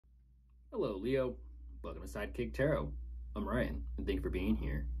Hello, Leo. Welcome to Sidekick Tarot. I'm Ryan, and thank you for being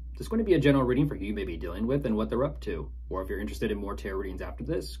here. This is going to be a general reading for who you may be dealing with and what they're up to. Or if you're interested in more tarot readings after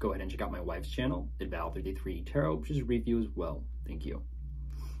this, go ahead and check out my wife's channel at Val33 Tarot, which is a review as well. Thank you.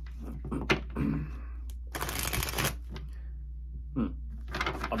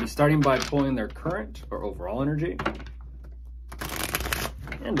 I'll be starting by pulling their current or overall energy.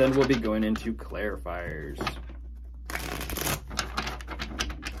 And then we'll be going into clarifiers.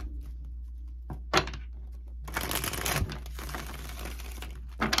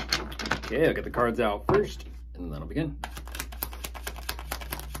 Okay, I'll get the cards out first, and then I'll begin.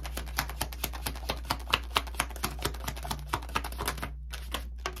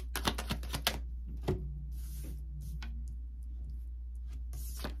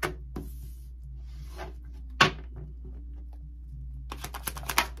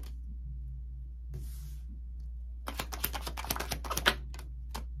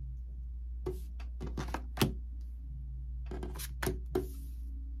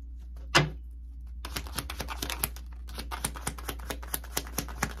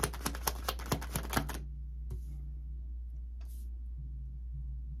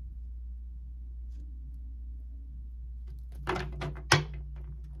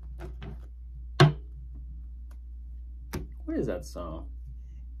 What is that song?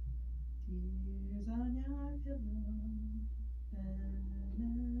 Tears on your pillow.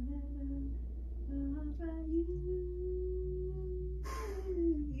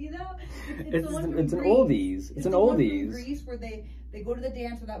 You know, it's an oldies. It's an oldies. From Greece, where they go to the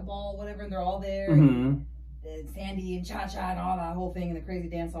dance or that ball, whatever, and they're all there. Mm-hmm. And Sandy and Cha Cha and all that whole thing and the crazy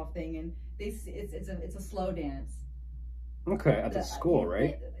dance off thing, and it's a slow dance. Okay, at the school,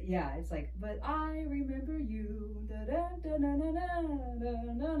 right? Yeah, it's like, but I remember you. Da, da, da, na, na, na, na, na,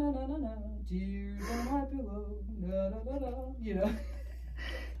 na, na, na, na, tears on my pillow. Da, da, da, da, you know.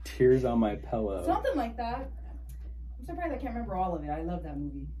 Tears on my pillow. Something like that. I'm surprised I can't remember all of it. I love that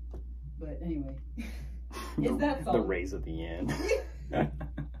movie. But anyway, it's that song. The rays at the end. Yeah.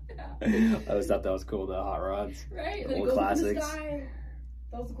 I always thought that was cool. The hot rods, Right? The And old it goes classics. Up in the sky.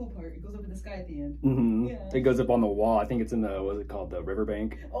 That was the cool part. It goes up in the sky at the end. Mm-hmm. Yeah. It goes up on the wall. I think it's in the, what's it called, the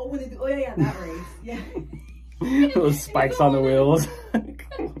riverbank. Oh, when they do, yeah, that race. Yeah. Those spikes on the wheels.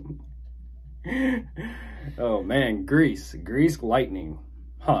 Oh man, Grease lightning.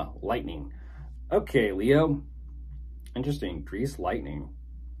 Huh, lightning. Okay, Leo. Interesting. Grease lightning.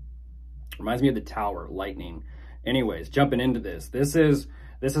 Reminds me of the tower, lightning. Anyways, jumping into this. This is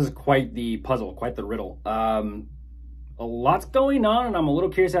quite the puzzle, quite the riddle. A lot's going on, and I'm a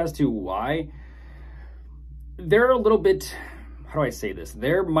little curious as to why. They're a little bit, how do I say this?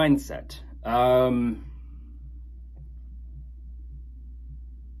 Their mindset.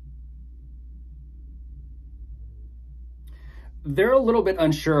 They're a little bit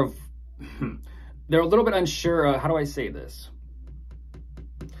unsure of, how do I say this?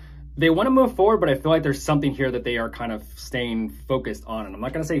 They want to move forward, but I feel like there's something here that they are kind of staying focused on. And I'm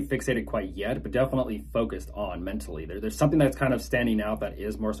not going to say fixated quite yet, but definitely focused on mentally. There's something that's kind of standing out that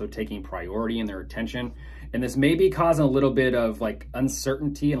is more so taking priority in their attention. And this may be causing a little bit of like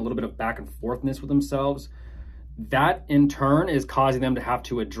uncertainty and a little bit of back and forthness with themselves. That in turn is causing them to have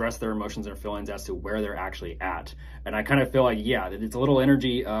to address their emotions and feelings as to where they're actually at. And I kind of feel like, yeah, it's a little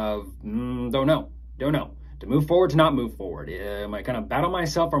energy of, don't know. To move forward, to not move forward. Am I going to battle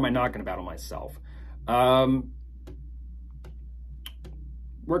myself or am I not going to battle myself?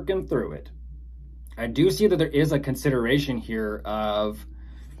 Working through it. I do see that there is a consideration here of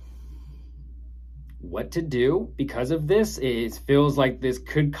what to do because of this. It feels like this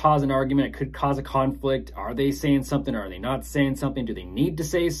could cause an argument. It could cause a conflict. Are they saying something? Or are they not saying something? Do they need to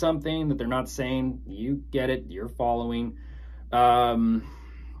say something that they're not saying? You get it. You're following.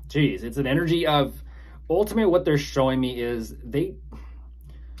 Geez, it's an energy of... Ultimately, what they're showing me is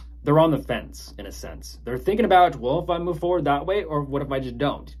they're on the fence, in a sense. They're thinking about, well, if I move forward that way, or what if I just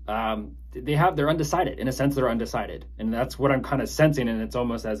don't? They're undecided. In a sense, they're undecided. And that's what I'm kind of sensing, and it's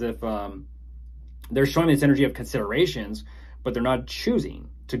almost as if they're showing this energy of considerations, but they're not choosing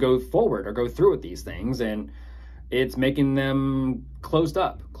to go forward or go through with these things, and it's making them closed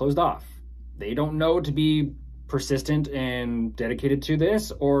off. They don't know to be persistent and dedicated to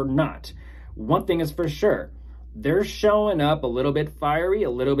this or not. One thing is for sure, they're showing up a little bit fiery, a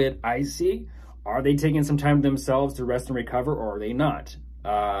little bit icy. Are they taking some time to themselves to rest and recover, or are they not?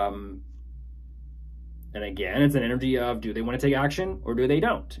 And again, it's an energy of, do they want to take action or do they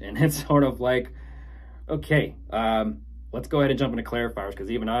don't? And it's sort of like, okay, let's go ahead and jump into clarifiers,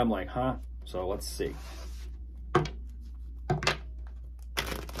 because even I'm like, huh? So let's see.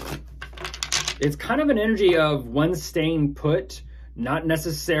 It's kind of an energy of one staying put, Not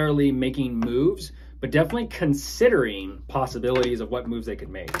necessarily making moves, but definitely considering possibilities of what moves they could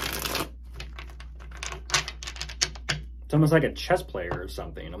make. It's almost like a chess player or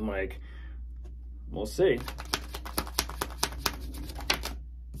something. I'm like, we'll see.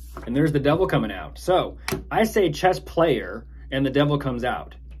 And there's the devil coming out. So I say chess player and the devil comes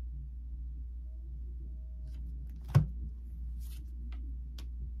out.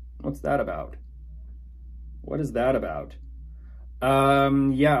 What's that about? What is that about?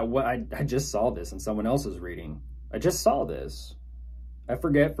 Yeah, I just saw this in someone else's reading. I just saw this. I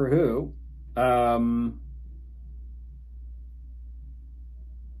forget for who.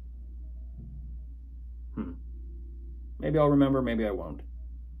 Maybe I'll remember, maybe I won't.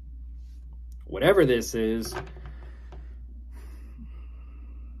 Whatever this is,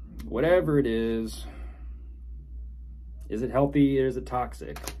 whatever it is it healthy or is it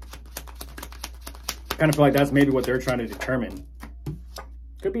toxic? I kind of feel like that's maybe what they're trying to determine.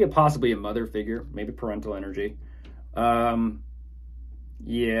 Could be possibly a mother figure, maybe parental energy. Yeah,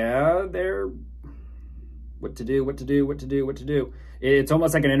 they're what to do. It's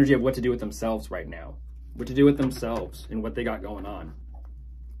almost like an energy of what to do with themselves right now. What to do with themselves and what they got going on.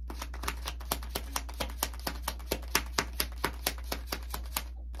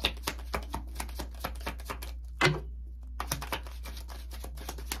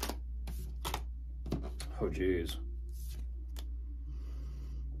 Oh, geez.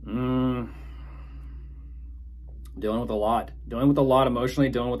 Dealing with a lot. Dealing with a lot emotionally,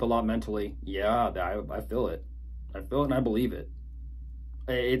 dealing with a lot mentally. Yeah, I feel it. I feel it and I believe it.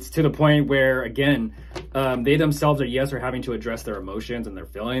 It's to the point where, again, they themselves are having to address their emotions and their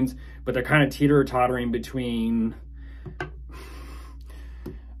feelings, but they're kind of teeter-tottering between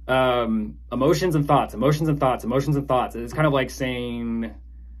emotions and thoughts. It's kind of like saying,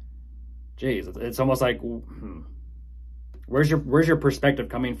 geez, it's almost like, where's your perspective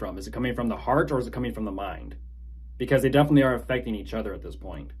coming from? Is it coming from the heart or is it coming from the mind? Because they definitely are affecting each other at this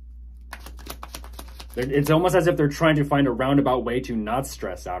point. It's almost as if they're trying to find a roundabout way to not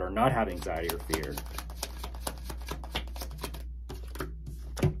stress out or not have anxiety or fear.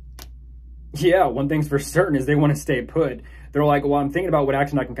 Yeah, one thing's for certain is they want to stay put. They're like, well, I'm thinking about what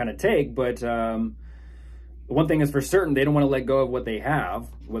action I can kind of take, but one thing is for certain, they don't want to let go of what they have,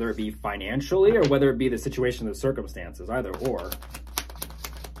 whether it be financially or whether it be the situation, the circumstances, either or.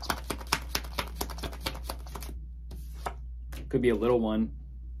 Could be a little one.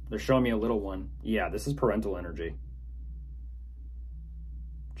 They're showing me a little one. Yeah, this is parental energy.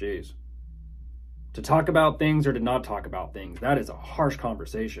 Jeez. To talk about things or to not talk about things, that is a harsh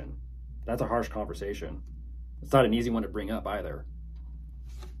conversation. That's a harsh conversation. It's not an easy one to bring up either.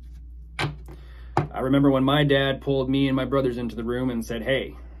 I remember when my dad pulled me and my brothers into the room and said,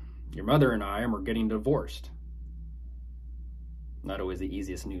 hey, your mother and I are getting divorced. Not always the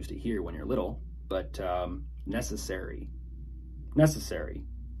easiest news to hear when you're little, but necessary. Necessary.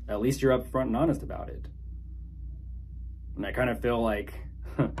 At least you're upfront and honest about it. And I kind of feel like,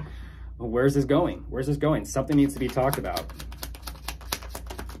 where's this going? Where's this going? Something needs to be talked about.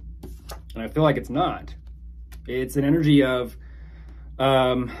 And I feel like it's not. It's an energy of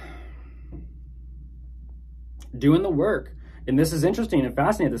doing the work. And this is interesting and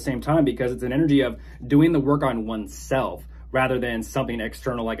fascinating at the same time because it's an energy of doing the work on oneself rather than something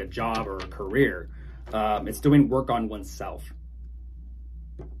external like a job or a career. It's doing work on oneself.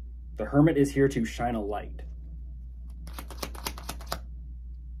 The Hermit is here to shine a light.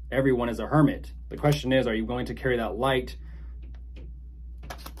 Everyone is a hermit. The question is, are you going to carry that light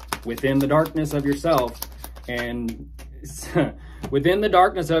within the darkness of yourself and within the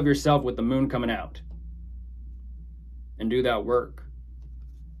darkness of yourself with the moon coming out and do that work?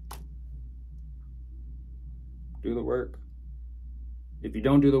 Do the work. If you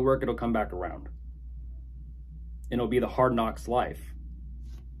don't do the work, it'll come back around. And it'll be the hard knocks life.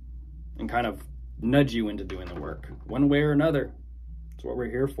 And kind of nudge you into doing the work one way or another. It's what we're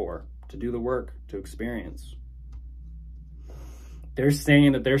here for, to do the work, to experience. They're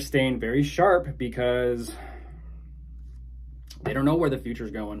saying that they're staying very sharp because they don't know where the future's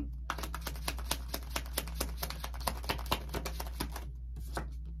going.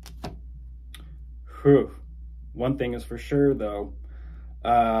 Whew. One thing is for sure though,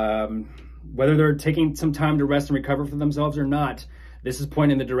 whether they're taking some time to rest and recover for themselves or not, this is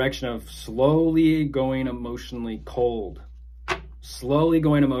pointing in the direction of slowly going emotionally cold. Slowly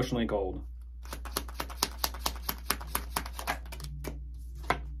going emotionally cold.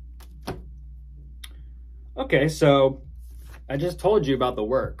 Okay, so I just told you about the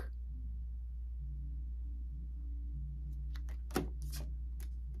work.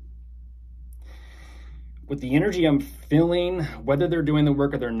 with the energy I'm feeling, whether they're doing the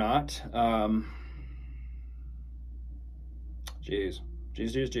work or they're not, geez.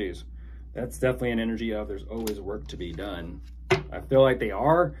 That's definitely an energy of there's always work to be done. I feel like they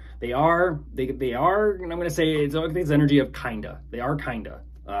are, and I'm going to say it's always this energy of kinda. They are kinda.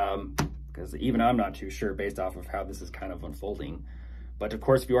 Because even I'm not too sure based off of how this is kind of unfolding. But of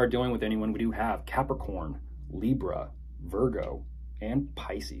course, if you are dealing with anyone, we do have Capricorn, Libra, Virgo, and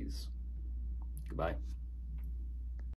Pisces. Goodbye.